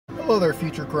Hello there,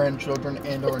 future grandchildren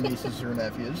and or nieces or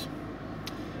nephews.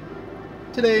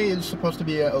 Today is supposed to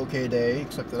be an okay day,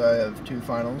 except that I have 2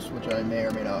 finals, which I may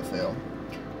or may not fail.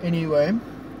 Anyway,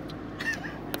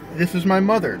 this is my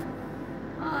mother.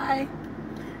 Hi.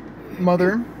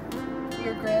 Mother.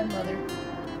 Your grandmother.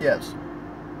 Yes.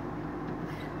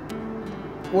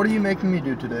 What are you making me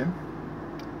do today?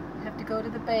 I have to go to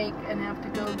the bank and have to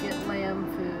go get lamb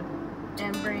food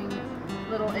and bring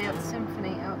Little Ant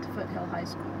Symphony out to Foothill High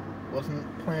School. Wasn't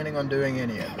planning on doing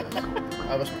any of this.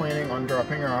 I was planning on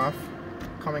dropping her off,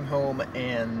 coming home,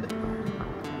 and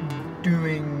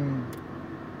doing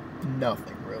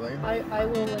nothing, really. I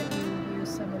will let you use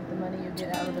some of the money you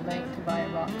get out of the bank to buy a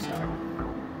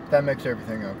Rockstar. That makes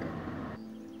everything okay.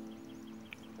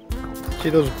 See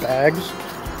those bags?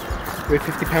 Weigh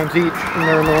 50 pounds each, and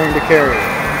they're annoying to carry.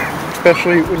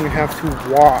 Especially when you have to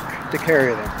walk to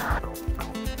carry them.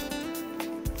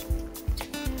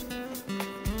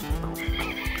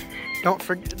 Don't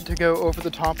forget to go over the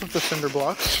top of the cinder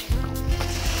blocks.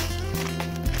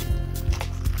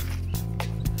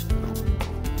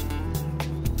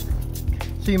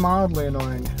 See, mildly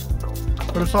annoying,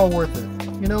 but it's all worth it.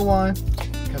 You know why?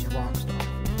 Because of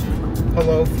Rockstar.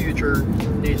 Hello, future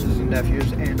nieces and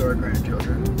nephews and or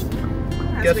grandchildren.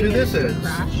 Guess who this is?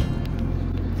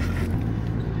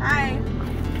 Hi.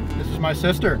 This is my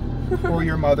sister, or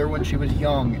your mother when she was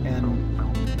young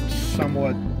and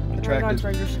somewhat attractive.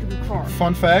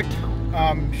 Fun fact,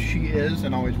 she is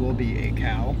and always will be a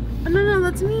cow. No,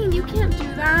 that's mean. You can't do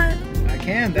that. I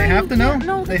can. They have to know.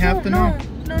 No, they have to know.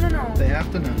 No. They have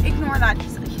to know. Ignore that.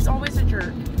 He's always a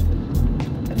jerk.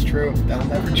 That's true. That'll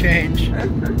never change.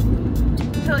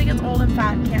 Until he gets old and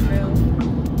fat and can't move.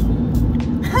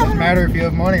 Doesn't matter if you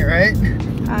have money, right?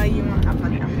 You won't have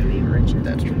money. I'm gonna be rich.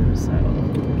 That's true. So.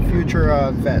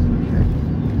 Future vet.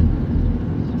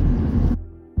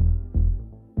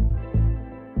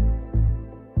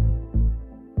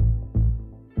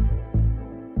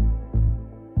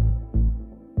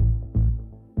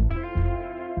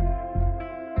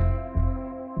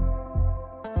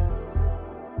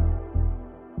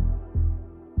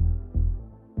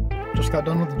 Just got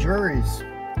done with juries,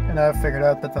 and I've figured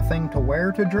out that the thing to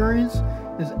wear to juries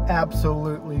is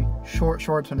absolutely short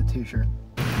shorts and a t-shirt.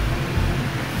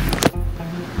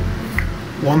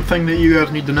 One thing that you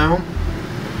guys need to know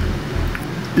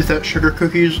is that sugar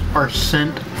cookies are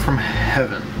sent from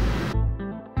heaven.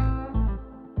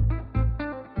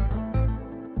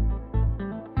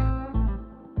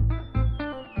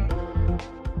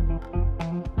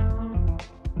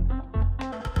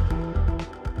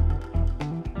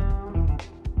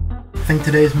 I think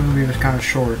today's movie was kind of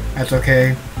short. That's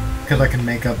okay, because I can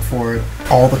make up for it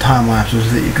all the time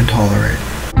lapses that you can tolerate.